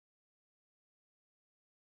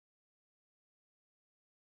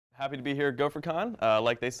Happy to be here at GopherCon.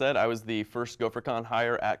 Like they said, I was the first GopherCon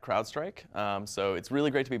hire at CrowdStrike. So it's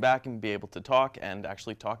really great to be back and be able to talk and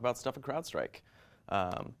actually talk about stuff at CrowdStrike.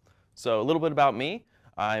 So a little bit about me.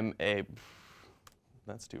 That's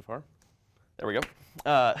too far. There we go.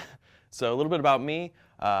 So a little bit about me.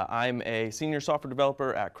 I'm a senior software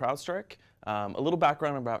developer at CrowdStrike. A little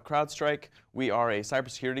background about CrowdStrike. We are a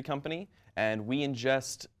cybersecurity company, and we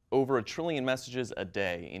ingest over 1 trillion messages a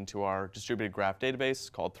day into our distributed graph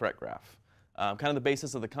database called Threat Graph. Kind of the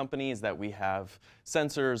basis of the company is that we have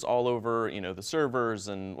sensors all over, the servers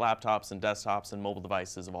and laptops and desktops and mobile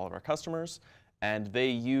devices of all of our customers, and they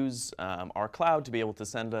use our cloud to be able to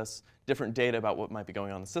send us different data about what might be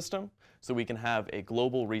going on in the system, so we can have a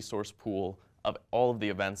global resource pool of all of the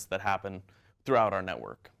events that happen throughout our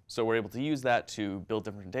network. So we're able to use that to build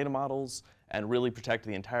different data models and really protect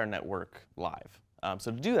the entire network live.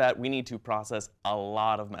 So to do that, we need to process a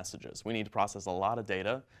lot of messages. We need to process a lot of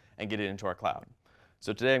data and get it into our cloud.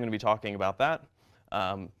 So today I'm going to be talking about that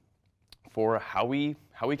for how we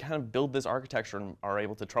kind of build this architecture and are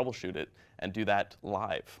able to troubleshoot it and do that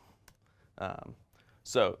live.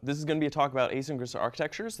 So this is going to be a talk about asynchronous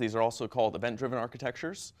architectures. These are also called event-driven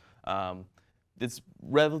architectures. It's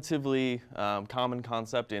relatively common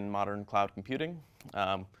concept in modern cloud computing,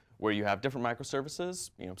 where you have different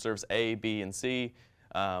microservices, service A, B, and C.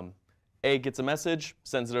 A gets a message,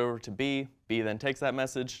 sends it over to B. B then takes that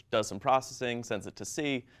message, does some processing, sends it to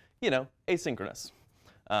C. Asynchronous.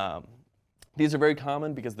 These are very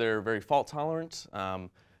common because they're very fault tolerant.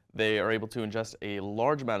 They are able to ingest a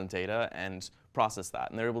large amount of data and process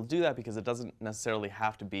that. And they're able to do that because it doesn't necessarily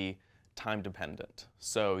have to be time dependent.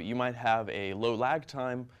 So you might have a low lag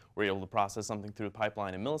time where you're able to process something through the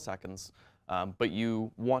pipeline in milliseconds, but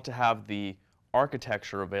you want to have the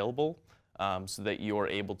architecture available so that you are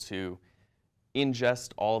able to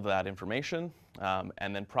ingest all of that information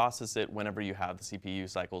and then process it whenever you have the CPU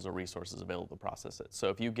cycles or resources available to process it. So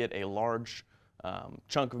if you get a large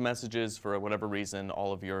chunk of messages for whatever reason,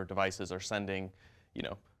 all of your devices are sending,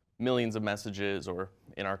 millions of messages, or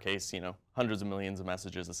in our case, hundreds of millions of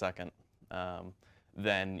messages a second,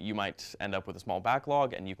 then you might end up with a small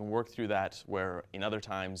backlog, and you can work through that, where in other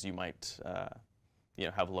times you might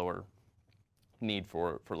have lower need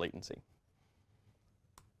for latency.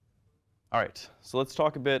 All right, so let's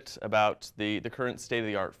talk a bit about the current state of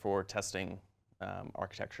the art for testing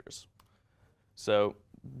architectures. So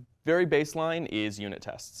very baseline is unit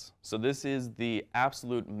tests. So this is the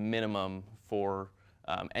absolute minimum for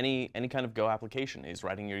any kind of Go application, is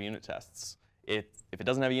writing your unit tests. If it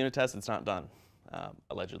doesn't have a unit test, it's not done,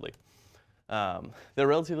 allegedly. They're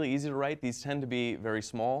relatively easy to write. These tend to be very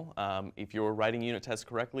small. If you're writing unit tests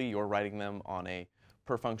correctly, you're writing them on a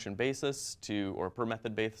per function basis or per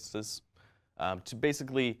method basis to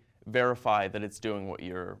basically verify that it's doing what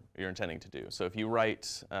you're intending to do. So if you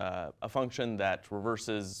write a function that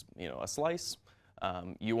reverses a slice,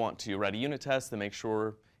 you want to write a unit test to make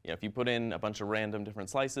sure if you put in a bunch of random different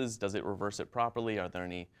slices, does it reverse it properly? Are there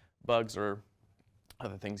any bugs or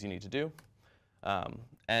other things you need to do?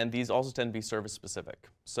 And these also tend to be service specific.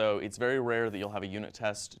 So it's very rare that you'll have a unit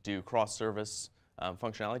test do cross-service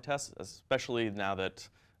functionality tests, especially now that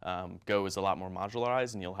Go is a lot more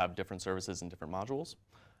modularized and you'll have different services in different modules.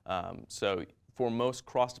 So for most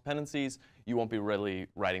cross dependencies, you won't be really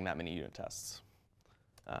writing that many unit tests.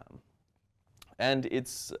 And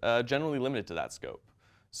it's generally limited to that scope.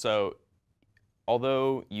 So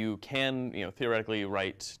although you can theoretically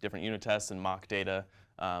write different unit tests and mock data,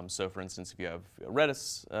 so for instance, if you have a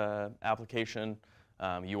Redis application,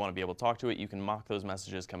 you want to be able to talk to it, you can mock those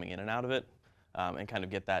messages coming in and out of it and kind of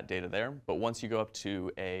get that data there. But once you go up to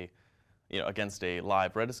against a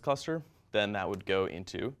live Redis cluster, then that would go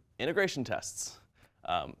into integration tests.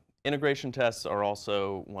 Integration tests are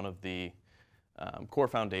also one of the core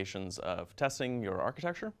foundations of testing your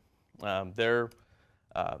architecture. They're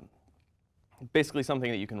basically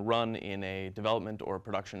something that you can run in a development or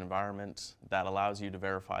production environment that allows you to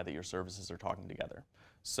verify that your services are talking together.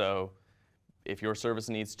 So if your service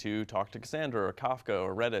needs to talk to Cassandra or Kafka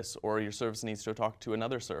or Redis, or your service needs to talk to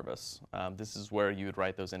another service, this is where you would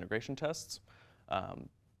write those integration tests.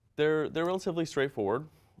 They're relatively straightforward.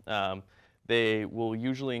 They will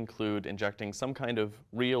usually include injecting some kind of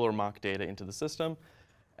real or mock data into the system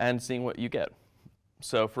and seeing what you get.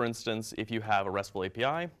 So for instance, if you have a RESTful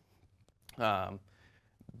API,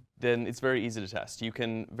 then it's very easy to test. You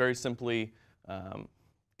can very simply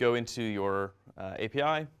go into your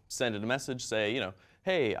API, send it a message, say,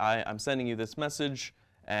 hey, I'm sending you this message,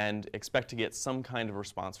 and expect to get some kind of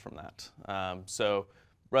response from that. So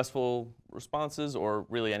RESTful responses, or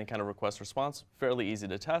really any kind of request response, fairly easy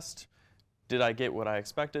to test. did I get what I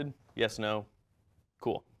expected? Yes, no,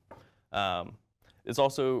 cool. It's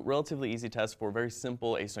also relatively easy test for very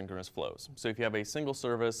simple asynchronous flows. So if you have a single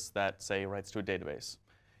service that, say, writes to a database,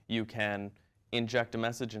 you can inject a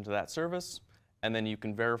message into that service, and then you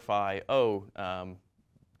can verify, oh,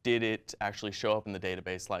 did it actually show up in the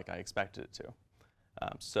database like I expected it to?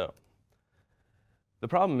 So the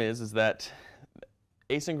problem is that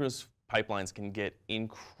asynchronous pipelines can get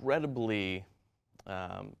incredibly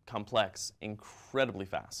complex, incredibly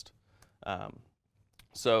fast.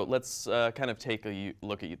 So let's kind of take a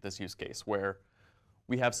look at this use case where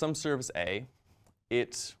we have some service A.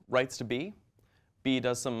 It writes to B. B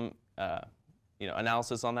does some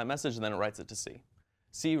analysis on that message, and then it writes it to C.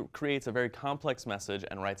 C creates a very complex message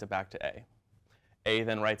and writes it back to A. A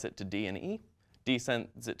then writes it to D and E. D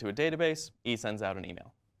sends it to a database. E sends out an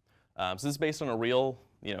email. So this is based on a real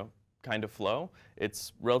kind of flow.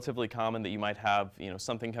 It's relatively common that you might have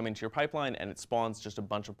something come into your pipeline and it spawns just a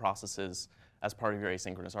bunch of processes as part of your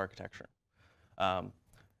asynchronous architecture.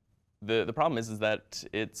 The problem is that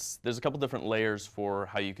there's a couple different layers for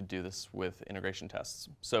how you could do this with integration tests.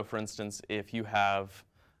 So for instance, if you have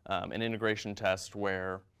an integration test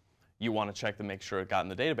where you want to check to make sure it got in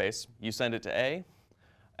the database, you send it to A,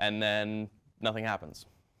 and then nothing happens.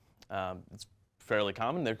 It's fairly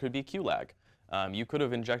common. There could be queue lag. You could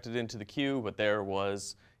have injected into the queue, but there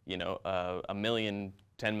was a million,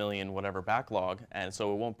 10 million, whatever backlog, and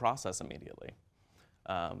so it won't process immediately.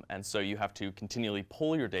 And so you have to continually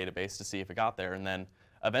pull your database to see if it got there, and then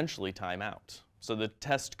eventually time out. So the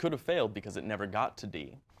test could have failed because it never got to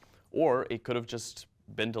D, or it could have just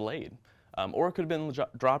been delayed, or it could have been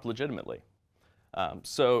dropped legitimately.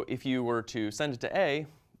 So if you were to send it to A,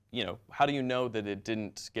 how do you know that it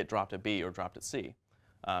didn't get dropped at B or dropped at C?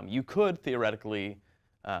 You could theoretically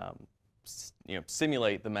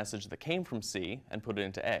simulate the message that came from C and put it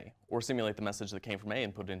into A, or simulate the message that came from A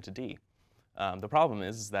and put it into D. The problem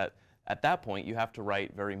is that at that point, you have to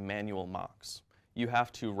write very manual mocks. You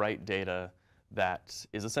have to write data that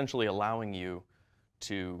is essentially allowing you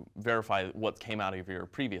to verify what came out of your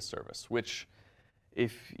previous service, which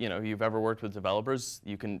if you've ever worked with developers,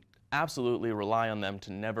 you can absolutely rely on them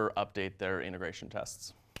to never update their integration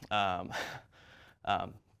tests.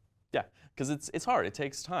 Yeah, because it's hard. It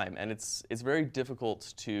takes time, and it's very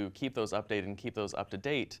difficult to keep those updated and keep those up to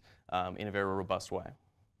date in a very robust way.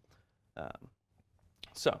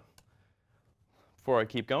 So before I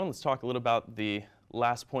keep going, let's talk a little about the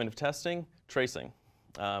last point of testing, tracing.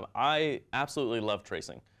 I absolutely love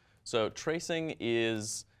tracing. So tracing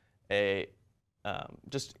is a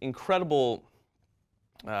just incredible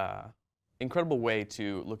way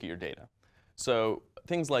to look at your data. So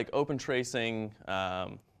things like open tracing,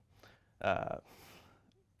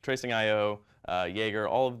 tracing IO, Jaeger,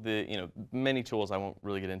 all of the many tools I won't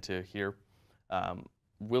really get into here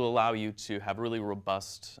will allow you to have really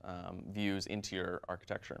robust views into your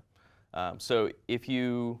architecture. So if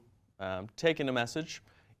you take in a message,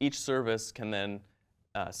 each service can then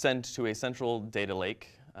send to a central data lake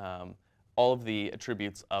all of the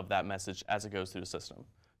attributes of that message as it goes through the system.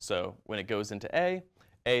 So when it goes into A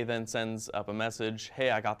then sends up a message,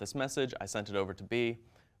 hey, I got this message, I sent it over to B.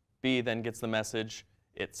 B then gets the message,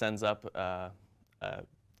 it sends up a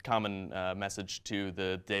common message to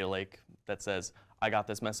the data lake that says, I got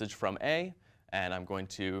this message from A, and I'm going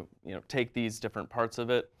to take these different parts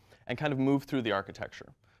of it and kind of move through the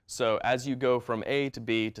architecture. So as you go from A to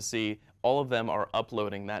B to C, all of them are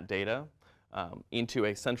uploading that data into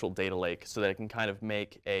a central data lake so that it can kind of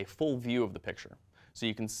make a full view of the picture. So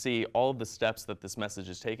you can see all of the steps that this message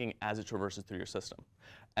is taking as it traverses through your system.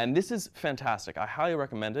 And this is fantastic. I highly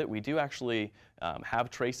recommend it. We do actually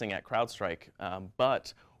have tracing at CrowdStrike,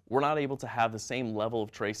 but we're not able to have the same level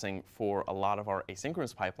of tracing for a lot of our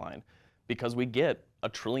asynchronous pipeline because we get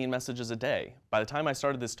 1 trillion messages a day. By the time I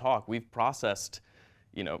started this talk, we've processed,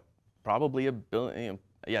 probably a billion,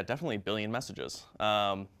 definitely a billion messages.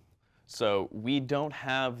 So we don't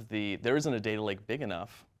have there isn't a data lake big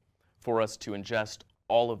enough for us to ingest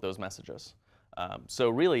all of those messages. So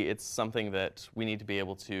really, it's something that we need to be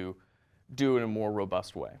able to do in a more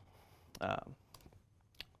robust way.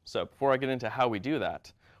 So before I get into how we do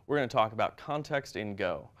that, we're going to talk about context in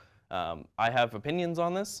Go. I have opinions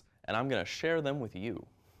on this, and I'm going to share them with you.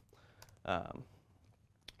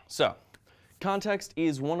 So context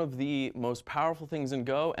is one of the most powerful things in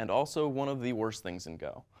Go, and also one of the worst things in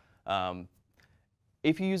Go.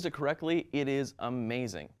 If you use it correctly, it is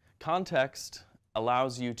amazing. Context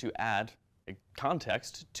allows you to add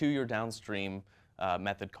context to your downstream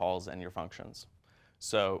method calls and your functions.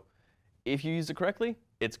 So if you use it correctly,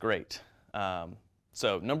 it's great.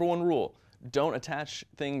 So number one rule, Don't attach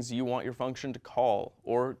things you want your function to call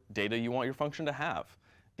or data you want your function to have.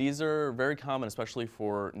 These are very common, especially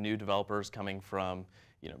for new developers coming from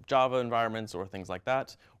Java environments or things like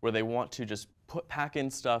that, where they want to just pack in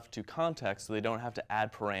stuff to context so they don't have to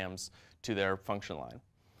add params to their function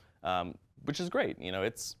line, which is great.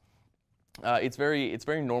 It's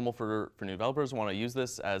very normal for new developers who want to use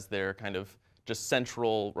this as their kind of just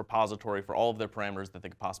central repository for all of their parameters that they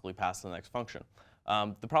could possibly pass to the next function.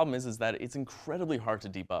 The problem is that it's incredibly hard to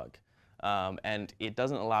debug, and it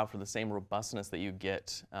doesn't allow for the same robustness that you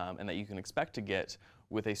get and that you can expect to get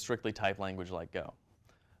with a strictly typed language like Go.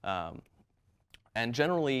 And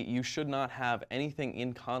generally, you should not have anything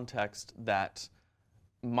in context that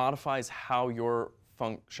modifies how your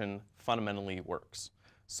function fundamentally works.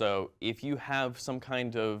 So if you have some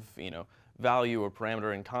kind of value or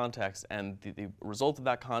parameter in context, and the result of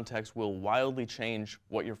that context will wildly change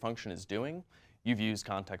what your function is doing, you've used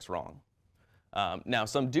context wrong. Now,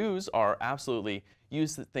 some do's are absolutely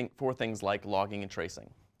used for things like logging and tracing.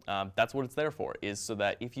 That's what it's there for, is so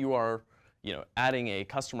that if you are adding a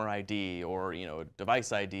customer ID or a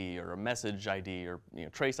device ID or a message ID or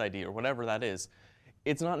trace ID or whatever that is,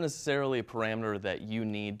 it's not necessarily a parameter that you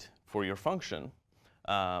need for your function,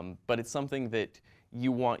 but it's something that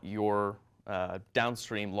you want your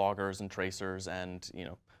downstream loggers and tracers and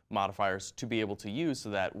modifiers to be able to use, so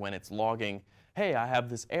that when it's logging, hey, I have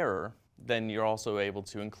this error, then you're also able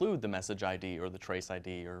to include the message ID or the trace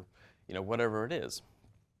ID or whatever it is.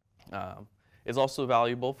 It's also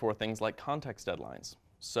valuable for things like context deadlines.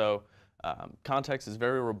 So context is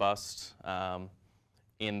very robust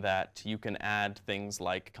in that you can add things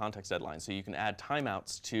like context deadlines. So you can add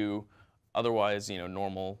timeouts to otherwise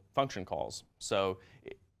normal function calls. So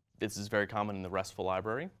this is very common in the RESTful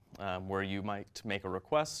library, where you might make a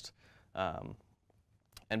request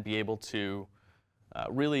and be able to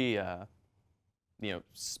really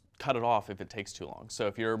cut it off if it takes too long. So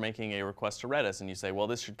if you're making a request to Redis and you say, well,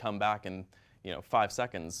 this should come back in 5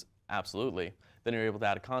 seconds, absolutely, then you're able to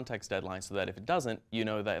add a context deadline so that if it doesn't, you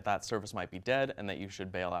know that that service might be dead and that you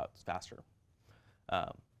should bail out faster.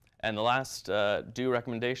 And the last do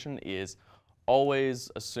recommendation is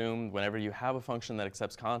always assume whenever you have a function that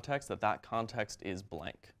accepts context that that context is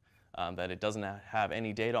blank, that it doesn't have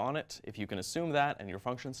any data on it. If you can assume that and your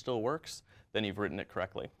function still works, then you've written it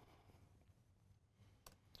correctly.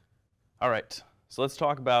 All right, so let's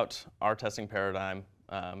talk about our testing paradigm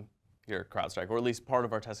here at CrowdStrike, or at least part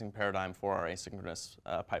of our testing paradigm for our asynchronous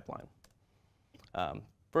pipeline.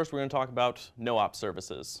 First, we're going to talk about no-op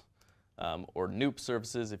services, or NOOP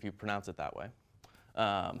services if you pronounce it that way.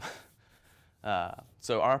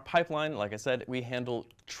 So our pipeline, like I said, we handle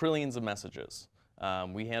trillions of messages.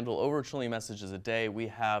 We handle over 1 trillion messages a day. We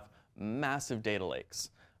have massive data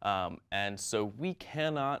lakes. And so we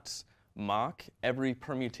cannot mock every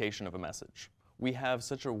permutation of a message. We have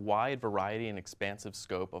such a wide variety and expansive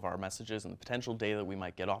scope of our messages and the potential data that we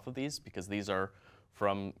might get off of these, because these are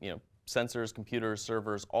from sensors, computers,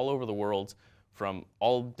 servers all over the world, from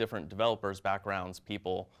all different developers, backgrounds,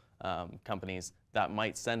 people, companies that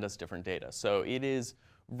might send us different data. So it is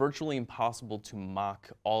virtually impossible to mock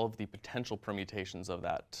all of the potential permutations of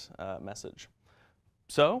that message.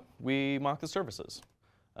 So we mock the services.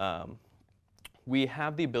 We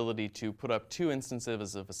have the ability to put up 2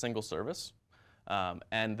 instances of a single service,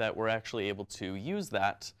 and that we're actually able to use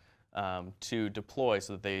that to deploy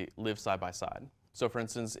so that they live side by side. So for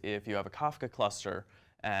instance, if you have a Kafka cluster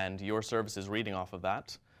and your service is reading off of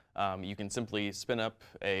that, you can simply spin up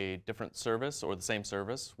a different service or the same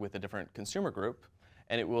service with a different consumer group,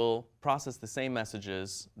 and it will process the same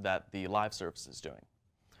messages that the live service is doing.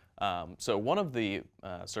 So one of the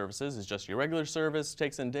services is just your regular service,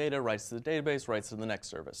 takes in data, writes to the database, writes to the next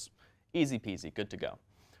service. Easy peasy, good to go.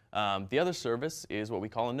 The other service is what we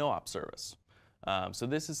call a no-op service. So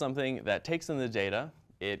this is something that takes in the data,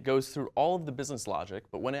 it goes through all of the business logic,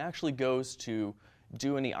 but when it actually goes to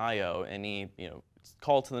do any I/O, any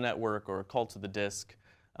call to the network or call to the disk,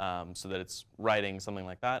 so that it's writing something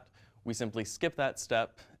like that, we simply skip that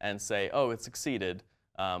step and say, oh, it succeeded,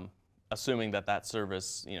 assuming that that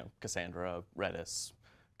service, Cassandra, Redis,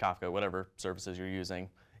 Kafka, whatever services you're using,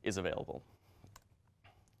 is available.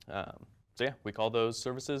 So yeah, we call those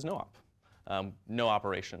services no-op, no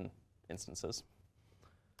operation instances.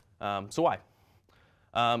 So why?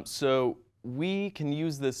 So we can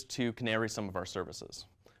use this to canary some of our services.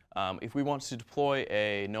 If we want to deploy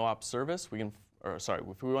a no-op service, if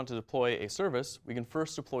we want to deploy a service, we can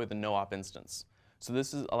first deploy the no-op instance. So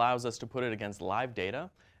this allows us to put it against live data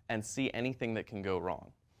and see anything that can go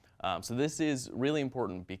wrong. So this is really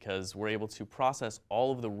important because we're able to process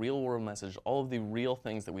all of the real-world message, all of the real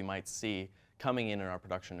things that we might see coming in our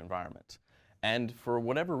production environment. And for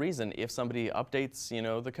whatever reason, if somebody updates,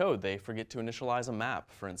 the code, they forget to initialize a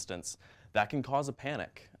map, for instance, that can cause a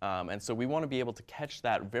panic. And so we want to be able to catch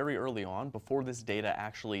that very early on before this data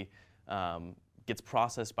actually gets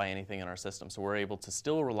processed by anything in our system. So we're able to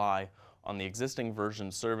still rely on the existing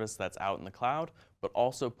version service that's out in the cloud, but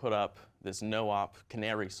also put up this no-op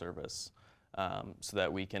canary service so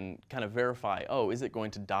that we can kind of verify, oh, is it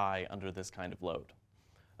going to die under this kind of load?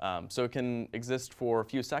 So it can exist for a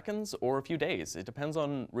few seconds or a few days. It depends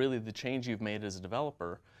on really the change you've made as a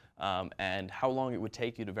developer and how long it would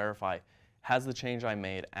take you to verify, has the change I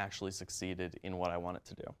made actually succeeded in what I want it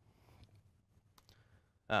to do?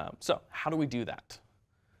 So how do we do that?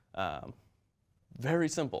 Very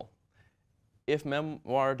simple. If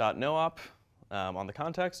memoir.noop on the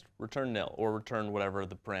context, return nil, or return whatever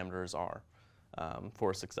the parameters are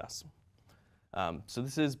for success. So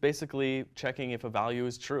this is basically checking if a value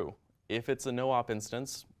is true. If it's a no-op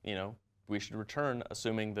instance, we should return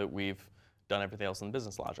assuming that we've done everything else in the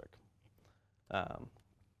business logic.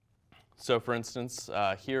 So for instance,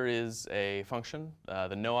 here is a function,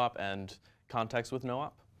 the no-op and context with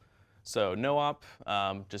no-op. So no-op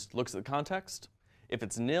just looks at the context. If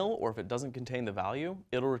it's nil or if it doesn't contain the value,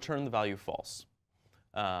 it'll return the value false.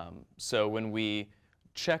 So when we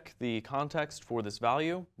check the context for this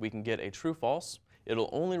value, we can get a true-false. It'll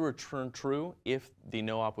only return true if the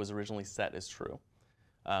no-op was originally set as true.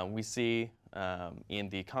 We see in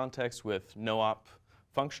the context with no-op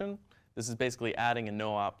function, this is basically adding a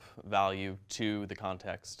no-op value to the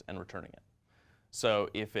context and returning it. So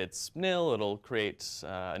if it's nil, it'll create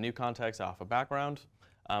a new context off a background,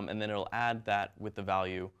 and then it'll add that with the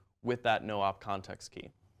value with that no-op context key.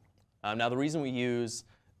 Now the reason we use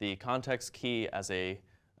the context key as a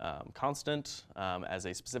constant, as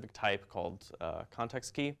a specific type called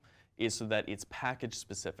context key, is so that it's package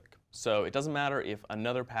specific. So it doesn't matter if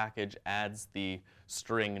another package adds the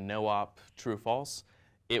string no-op true-false,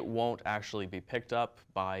 it won't actually be picked up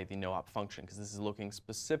by the no-op function because this is looking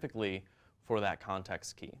specifically for that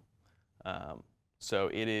context key. So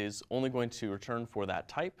it is only going to return for that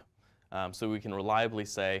type. So we can reliably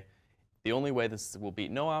say the only way this will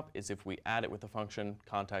beat no-op is if we add it with the function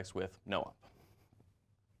context with no-op.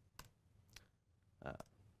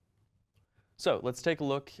 So let's take a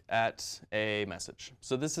look at a message.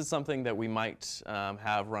 So this is something that we might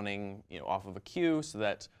have running off of a queue so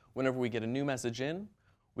that whenever we get a new message in,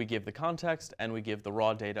 we give the context and we give the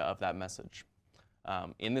raw data of that message.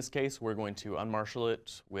 In this case, we're going to unmarshal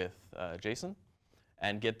it with JSON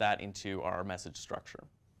and get that into our message structure.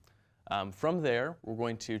 From there, we're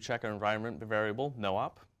going to check our environment variable,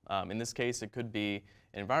 no-op. In this case, it could be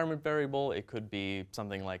an environment variable. It could be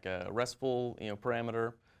something like a RESTful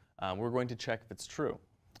parameter. We're going to check if it's true.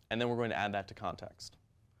 And then we're going to add that to context.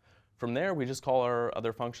 From there, we just call our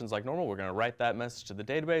other functions like normal. We're going to write that message to the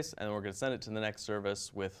database, and then we're going to send it to the next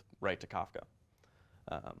service with write to Kafka.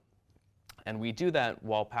 And we do that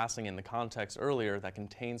while passing in the context earlier that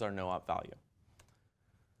contains our no-op value.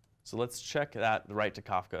 So let's check that the write to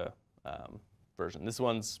Kafka version. This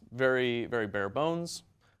one's very, very bare bones.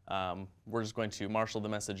 We're just going to marshal the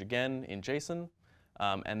message again in JSON,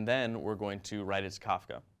 and then we're going to write it to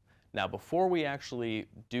Kafka. Now, before we actually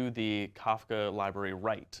do the Kafka library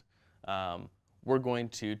write, we're going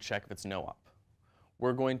to check if it's no-op.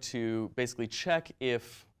 We're going to basically check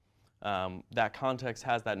if that context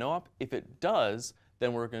has that no-op. If it does,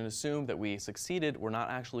 then we're going to assume that we succeeded. We're not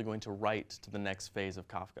actually going to write to the next phase of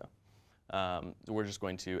Kafka. We're just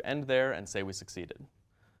going to end there and say we succeeded.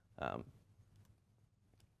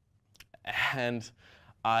 And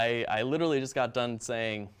I literally just got done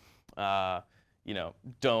saying, don't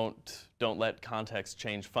let context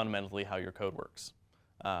change fundamentally how your code works.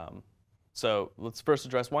 So let's first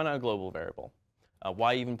address why not a global variable?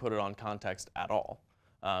 Why even put it on context at all?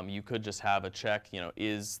 You could just have a check,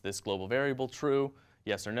 is this global variable true?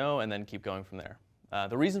 Yes or no, and then keep going from there.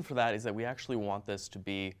 The reason for that is that we actually want this to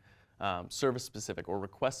be service specific or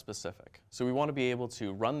request specific. So we want to be able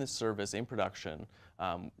to run this service in production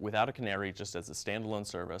without a canary, just as a standalone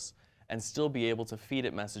service, and still be able to feed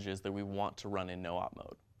it messages that we want to run in no-op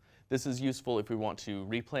mode. This is useful if we want to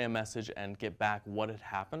replay a message and get back what had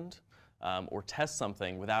happened or test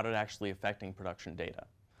something without it actually affecting production data.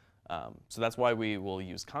 So that's why we will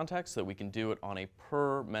use context, so that we can do it on a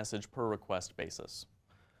per message, per request basis.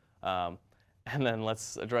 And then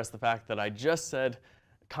let's address the fact that I just said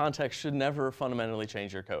context should never fundamentally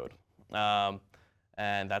change your code.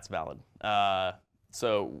 And that's valid.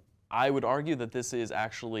 So I would argue that this is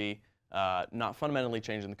actually not fundamentally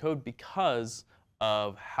changing the code because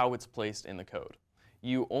of how it's placed in the code.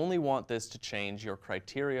 You only want this to change your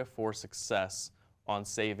criteria for success on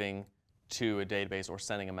saving to a database or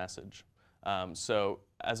sending a message. So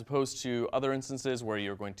as opposed to other instances where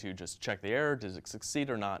you're going to just check the error, does it succeed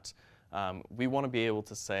or not, we want to be able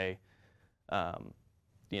to say,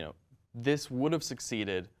 this would have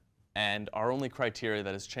succeeded, and our only criteria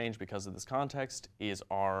that has changed because of this context is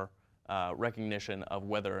our recognition of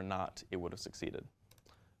whether or not it would have succeeded.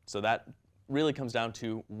 So that really comes down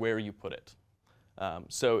to where you put it.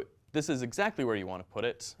 So this is exactly where you want to put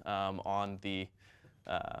it on the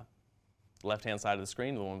left-hand side of the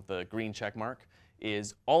screen, the one with the green check mark,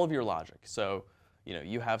 is all of your logic. So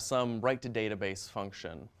you have some write to database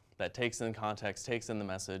function that takes in context, takes in the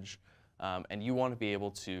message, and you want to be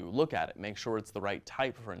able to look at it, make sure it's the right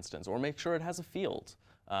type, for instance, or make sure it has a field,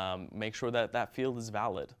 make sure that that field is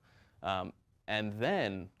valid, and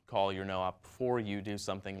then call your no-op before you do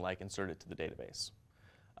something like insert it to the database.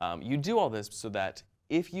 You do all this so that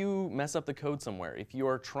if you mess up the code somewhere, if you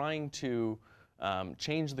are trying to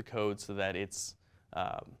change the code so that it's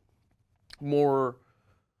more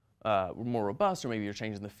robust, or maybe you're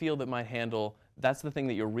changing the field that might handle, that's the thing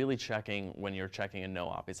that you're really checking when you're checking a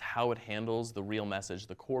no-op, is how it handles the real message,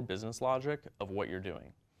 the core business logic of what you're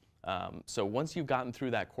doing. So once you've gotten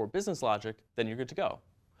through that core business logic, then you're good to go.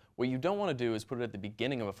 What you don't want to do is put it at the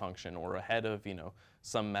beginning of a function or ahead of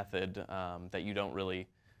some method that you don't really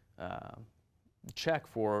check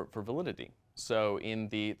for validity. So in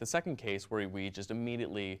the second case where we just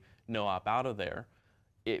immediately no-op out of there,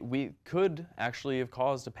 we could actually have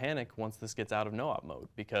caused a panic once this gets out of no-op mode,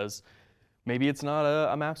 because maybe it's not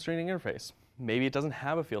a map streaming interface. Maybe it doesn't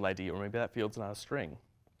have a field ID, or maybe that field's not a string.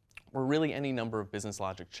 Or really any number of business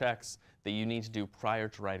logic checks that you need to do prior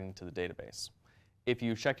to writing to the database. If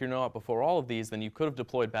you check your no-op before all of these, then you could have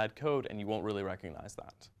deployed bad code and you won't really recognize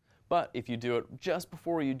that. But if you do it just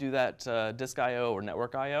before you do that disk I/O or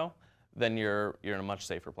network I/O, then you're in a much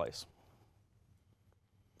safer place.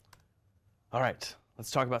 All right,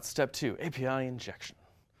 let's talk about step 2, API injection.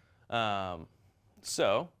 We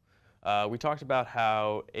talked about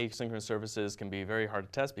how asynchronous services can be very hard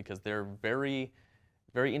to test because they're very,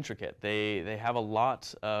 very intricate. They have a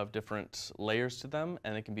lot of different layers to them,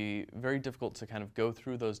 and it can be very difficult to kind of go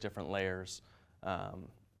through those different layers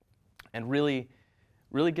and really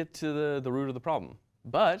get to the root of the problem.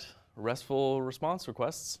 But RESTful response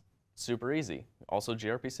requests, super easy. Also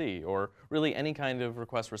gRPC, or really any kind of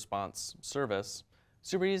request response service,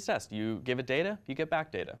 super easy to test. You give it data, you get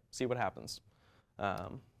back data, see what happens.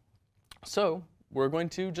 So we're going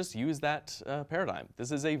to just use that paradigm.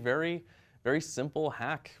 This is a very, very simple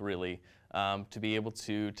hack, really, to be able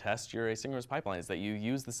to test your asynchronous pipelines, that you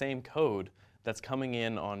use the same code that's coming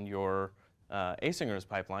in on your asynchronous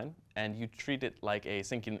pipeline, and you treat it like a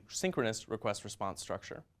synchronous request response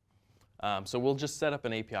structure. So we'll just set up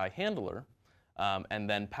an API handler and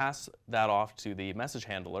then pass that off to the message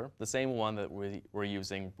handler, the same one that we're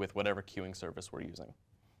using with whatever queuing service we're using.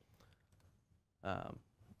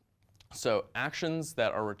 So actions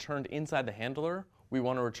that are returned inside the handler, we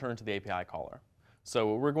want to return to the API caller. So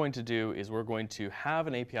what we're going to do is we're going to have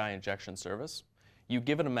an API injection service. You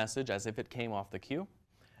give it a message as if it came off the queue,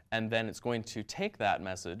 and then it's going to take that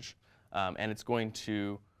message and it's going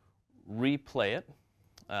to replay it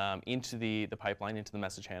into the pipeline, into the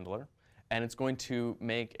message handler, and it's going to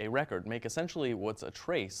make a record, make essentially what's a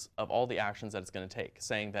trace of all the actions that it's going to take,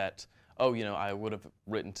 saying that, oh, I would have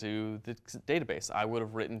written to the database, I would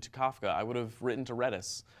have written to Kafka, I would have written to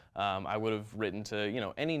Redis, I would have written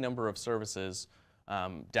to any number of services,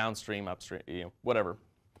 downstream, upstream, whatever.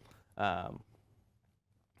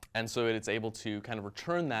 And so it's able to kind of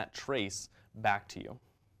return that trace back to you.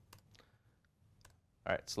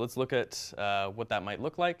 All right, so let's look at what that might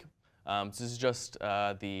look like. So this is just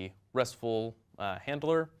the RESTful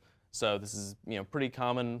handler. So this is pretty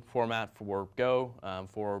common format for Go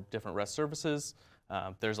for different REST services.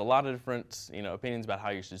 There's a lot of different opinions about how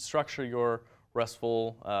you should structure your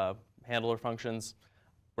RESTful handler functions.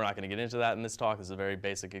 We're not going to get into that in this talk. This is a very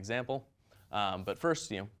basic example. But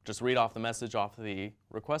first, just read off the message off the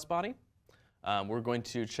request body. We're going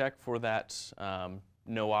to check for that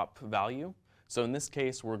no-op value. So in this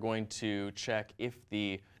case, we're going to check if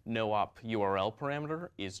the no-op URL parameter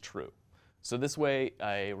is true. So this way,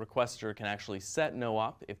 a requester can actually set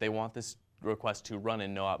no-op if they want this request to run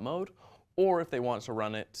in no-op mode, or if they want to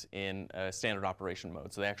run it in standard operation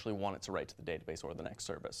mode. So they actually want it to write to the database or the next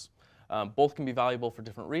service. Both can be valuable for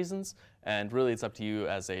different reasons, and really it's up to you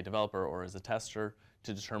as a developer or as a tester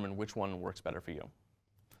to determine which one works better for you.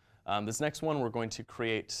 This next one, we're going to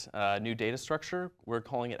create a new data structure. We're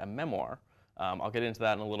calling it a memoir. I'll get into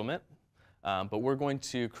that in a little bit. But we're going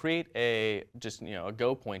to create a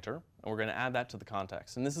Go pointer, and we're going to add that to the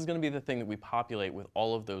context. And this is going to be the thing that we populate with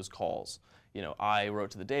all of those calls. I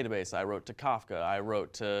wrote to the database, I wrote to Kafka, I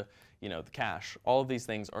wrote to the cache. All of these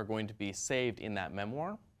things are going to be saved in that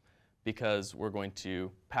memoir because we're going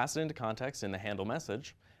to pass it into context in the handle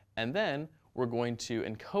message, and then we're going to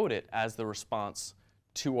encode it as the response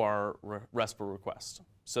to our RESTful request.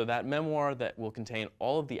 So that memoir that will contain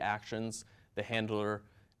all of the actions the handler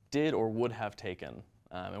did or would have taken,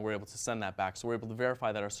 and we're able to send that back. So we're able to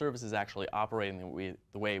verify that our service is actually operating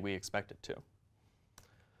the way we expect it to.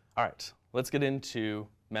 All right, let's get into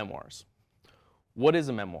memoirs. What is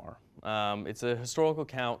a memoir? It's a historical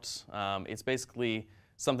account. It's basically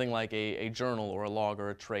something like a journal or a log or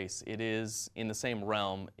a trace. It is in the same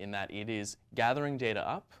realm in that it is gathering data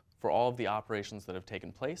up for all of the operations that have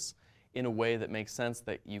taken place in a way that makes sense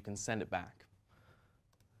that you can send it back.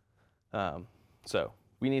 So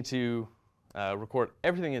we need to record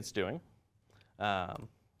everything it's doing. So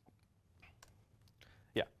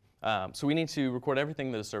we need to record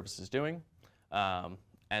everything that a service is doing,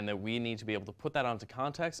 and that we need to be able to put that onto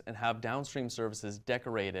context and have downstream services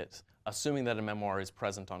decorate it, assuming that a memoir is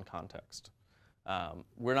present on context.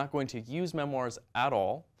 We're not going to use memoirs at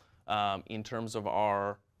all in terms of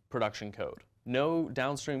our production code. No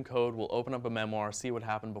downstream code will open up a memoir, see what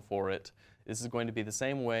happened before it. This is going to be the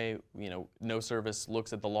same way, no service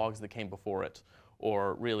looks at the logs that came before it,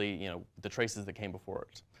 or really, the traces that came before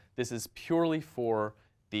it. This is purely for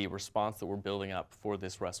the response that we're building up for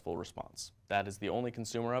this RESTful response. That is the only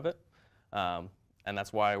consumer of it, and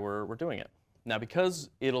that's why we're doing it. Now, because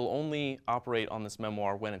it'll only operate on this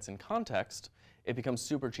memoir when it's in context, it becomes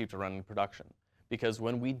super cheap to run in production. Because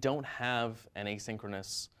when we don't have an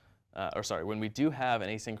asynchronous, when we do have an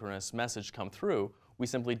asynchronous message come through, we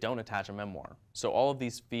simply don't attach a memoir. So all of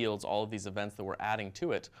these fields, all of these events that we're adding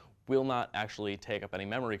to it will not actually take up any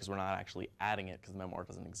memory because we're not actually adding it because the memoir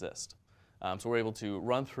doesn't exist. So we're able to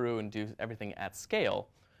run through and do everything at scale,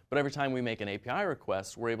 but every time we make an API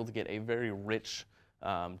request, we're able to get a very rich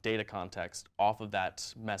data context off of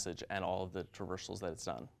that message and all of the traversals that it's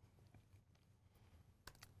done.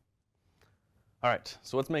 All right,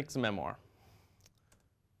 so let's make some memoir.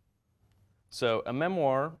 So a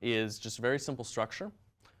memoir is just a very simple structure.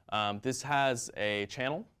 This has a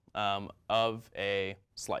channel of a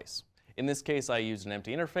slice. In this case, I used an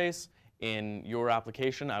empty interface. In your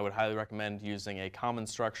application, I would highly recommend using a common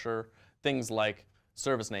structure, things like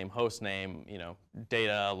service name, host name,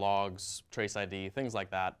 data, logs, trace ID, things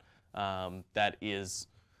like that, that is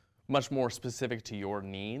much more specific to your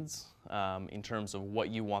needs in terms of what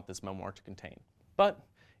you want this memoir to contain. But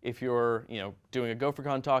if you're doing a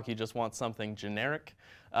GopherCon talk, you just want something generic,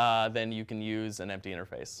 then you can use an empty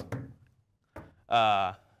interface.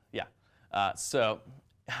 So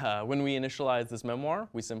when we initialize this memoir,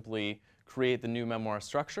 we simply create the new memoir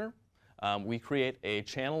structure. We create a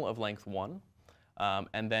channel of length 1,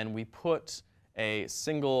 and then we put a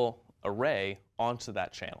single array onto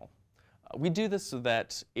that channel. We do this so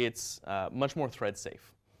that it's much more thread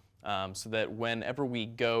safe, so that whenever we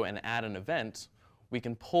go and add an event, we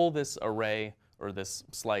can pull this array or this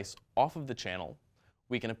slice off of the channel.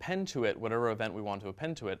 We can append to it whatever event we want to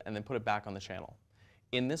append to it, and then put it back on the channel.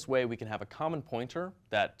 In this way, we can have a common pointer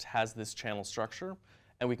that has this channel structure,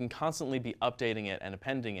 and we can constantly be updating it and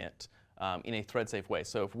appending it in a thread-safe way.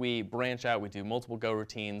 So if we branch out, we do multiple Go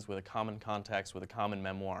routines with a common context, with a common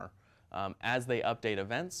memoir. As they update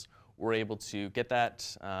events, we're able to get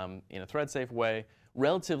that in a thread-safe way,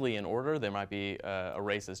 relatively in order. There might be a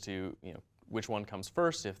race as to which one comes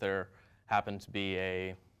first. If there happened to be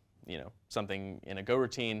a something in a Go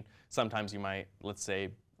routine, sometimes you might, let's say,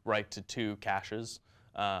 write to 2 caches.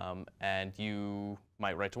 And you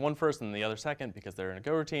might write to one first and the other second because they're in a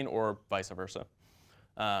Go routine, or vice versa.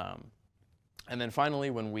 And then finally,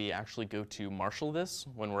 when we actually go to marshal this,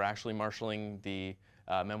 when we're actually marshaling the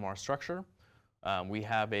memoir structure, we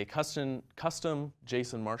have a custom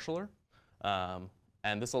JSON marshaller.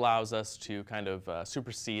 And this allows us to kind of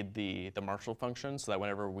supersede the marshal function, so that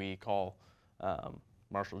whenever we call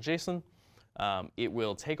marshal JSON, it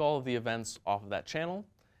will take all of the events off of that channel.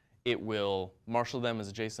 It will marshal them as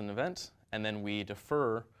a JSON event, and then we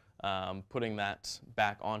defer putting that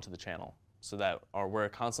back onto the channel, so that we're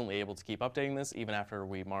constantly able to keep updating this even after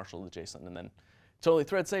we marshal the JSON. And then totally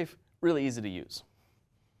thread safe, really easy to use.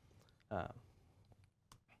 All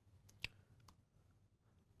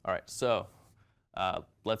right, so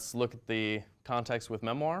let's look at the context with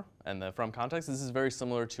memoir and the from context. This is very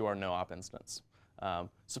similar to our no-op instance.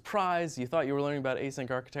 Surprise, you thought you were learning about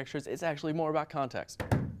async architectures. It's actually more about context.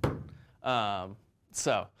 In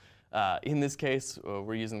this case,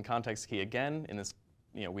 we're using the context key again. In this,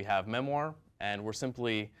 we have memoir, and we're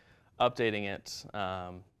simply updating it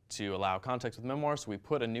to allow context with memoir. So we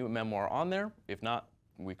put a new memoir on there. If not,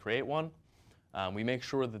 we create one. We make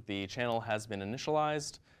sure that the channel has been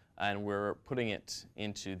initialized, and we're putting it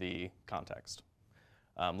into the context.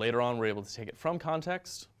 Later on, we're able to take it from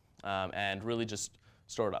context and really just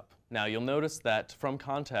store it up. Now, you'll notice that from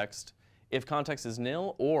context, if context is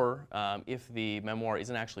nil, or if the memoir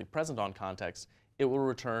isn't actually present on context, it will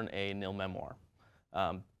return a nil memoir.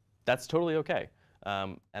 That's totally OK.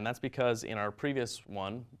 And that's because in our previous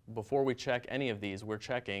one, before we check any of these, we're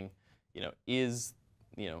checking,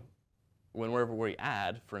 whenever we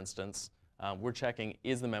add, for instance, we're checking,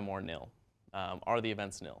 is the memoir nil? Are the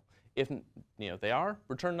events nil? If they are,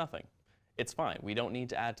 return nothing. It's fine. We don't need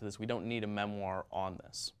to add to this. We don't need a memoir on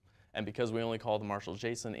this. And because we only call the Marshall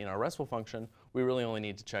JSON in our RESTful function, we really only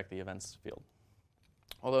need to check the events field.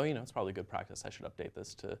 Although, it's probably good practice. I should update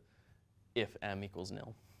this to if m equals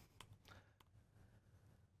nil.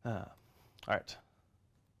 All right.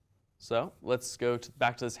 So let's go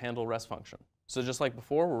back to this handle REST function. So just like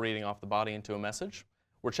before, we're reading off the body into a message.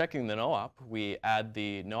 We're checking the no-op. We add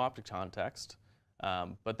the no-op to context.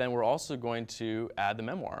 But then we're also going to add the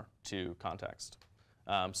memoir to context.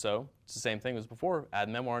 So it's the same thing as before, add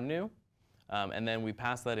memoir new, and then we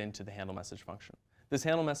pass that into the handle message function. This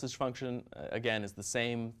handle message function, again, is the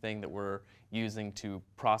same thing that we're using to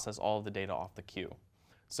process all of the data off the queue.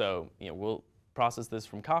 So we'll process this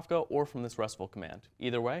from Kafka or from this RESTful command.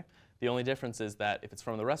 Either way, the only difference is that if it's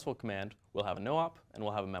from the RESTful command, we'll have a no-op and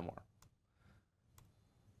we'll have a memoir.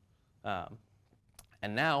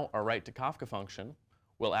 And now our write to Kafka function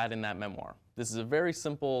will add in that memoir. This is a very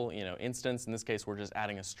simple instance. In this case, we're just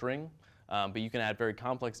adding a string. But you can add very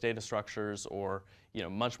complex data structures or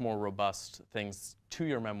much more robust things to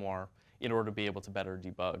your memoir in order to be able to better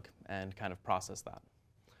debug and kind of process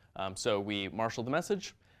that. So we marshal the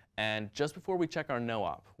message. And just before we check our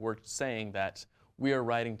no-op, we're saying that we are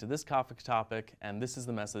writing to this Kafka topic, and this is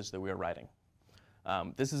the message that we are writing.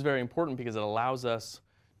 This is very important because it allows us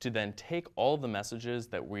to then take all of the messages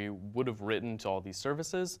that we would have written to all these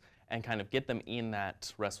services and kind of get them in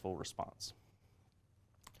that RESTful response.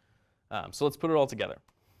 So let's put it all together.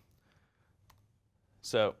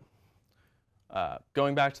 So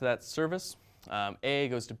going back to that service, A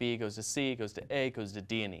goes to B, goes to C, goes to A, goes to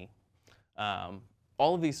D and E.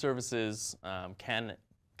 All of these services can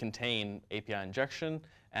contain API injection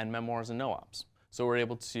and memoirs and no-ops. So we're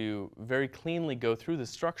able to very cleanly go through this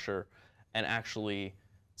structure and actually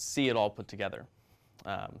see it all put together.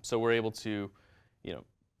 So we're able to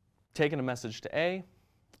take in a message to A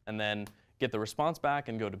and then get the response back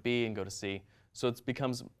and go to B and go to C. So it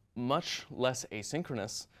becomes much less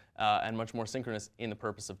asynchronous and much more synchronous in the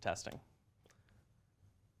purpose of testing.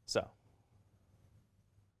 So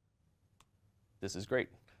this is great.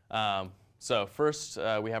 So first,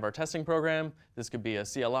 we have our testing program. This could be a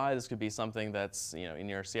CLI. This could be something that's in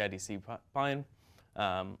your CI/CD pipeline,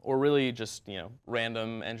 or really just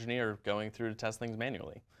random engineer going through to test things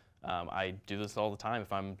manually. I do this all the time.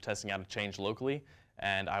 If I'm testing out a change locally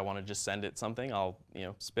and I want to just send it something, I'll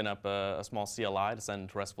spin up a small CLI to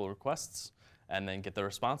send RESTful requests and then get the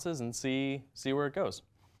responses and see where it goes.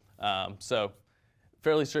 So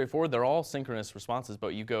fairly straightforward. They're all synchronous responses,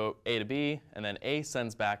 but you go A to B, and then A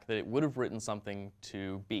sends back that it would have written something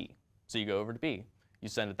to B. So you go over to B. You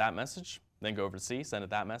send it that message, then go over to C, send it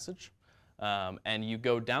that message. And you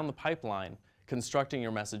go down the pipeline constructing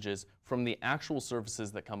your messages from the actual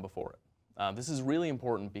services that come before it. This is really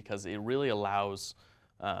important because it really allows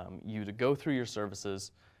you to go through your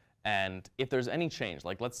services, and if there's any change,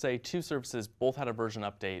 like let's say two services both had a version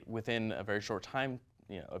update within a very short time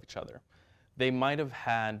of each other, they might have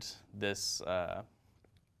had this,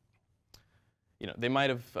 they might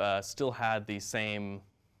have still had the same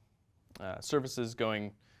services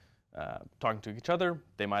going, talking to each other.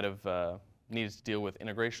 They might have needed to deal with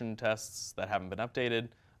integration tests that haven't been updated.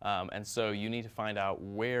 And so you need to find out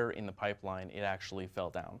where in the pipeline it actually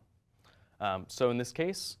fell down. So in this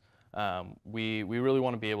case, we really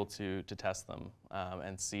want to be able to test them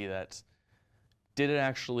and see that, did it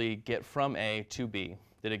actually get from A to B?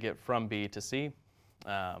 Did it get from B to C?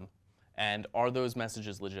 And are those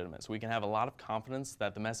messages legitimate? So we can have a lot of confidence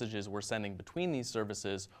that the messages we're sending between these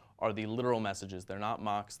services are the literal messages. They're not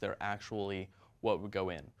mocks. They're actually what would go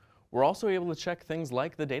in. We're also able to check things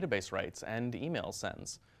like the database writes and email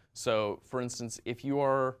sends. So for instance, if you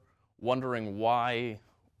are wondering why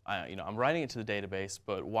I'm writing it to the database,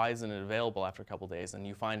 but why isn't it available after a couple days? And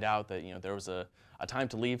you find out that there was a time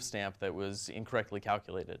to leave stamp that was incorrectly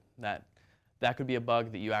calculated. That could be a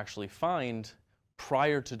bug that you actually find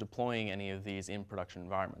prior to deploying any of these in production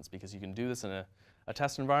environments, because you can do this in a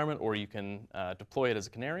test environment, or you can deploy it as a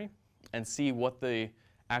canary and see what the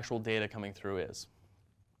actual data coming through is.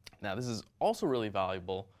 Now, this is also really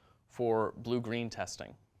valuable for blue-green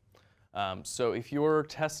testing. So if you're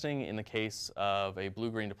testing in the case of a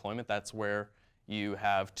blue-green deployment, that's where you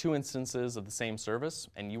have two instances of the same service,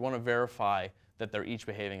 and you want to verify that they're each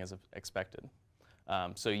behaving as expected.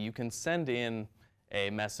 So you can send in a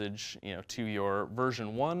message to your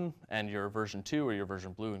version 1 and your version 2, or your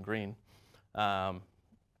version blue and green, and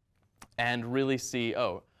really see,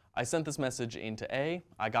 oh, I sent this message into A,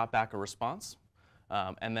 I got back a response,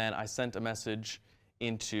 and then I sent a message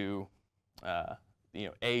into A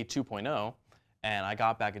 2.0, and I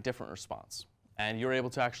got back a different response. And you're able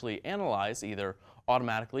to actually analyze, either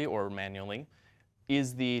automatically or manually,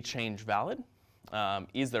 is the change valid?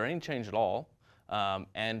 Is there any change at all?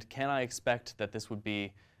 And can I expect that this would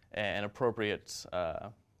be an appropriate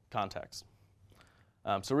context?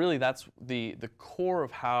 So really, that's the core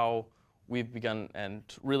of how we've begun, and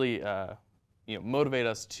really motivate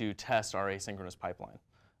us to test our asynchronous pipeline.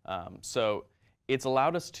 So it's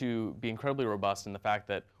allowed us to be incredibly robust in the fact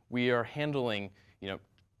that we are handling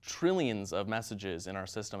trillions of messages in our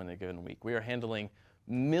system in a given week. We are handling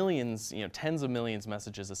millions, tens of millions of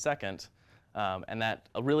messages a second, and that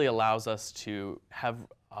really allows us to have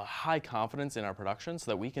a high confidence in our production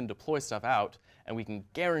so that we can deploy stuff out and we can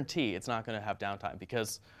guarantee it's not going to have downtime,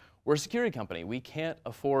 because we're a security company. We can't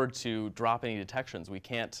afford to drop any detections. We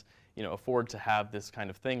can't afford to have this kind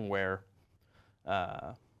of thing where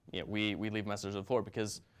we leave messages on the floor,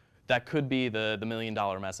 because that could be the $1 million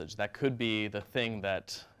message. That could be the thing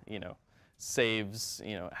that saves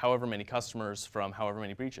however many customers from however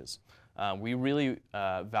many breaches. We really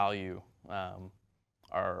value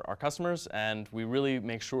our customers, and we really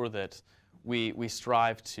make sure that we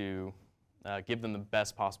strive to give them the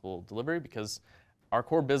best possible delivery, because our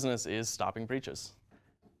core business is stopping breaches.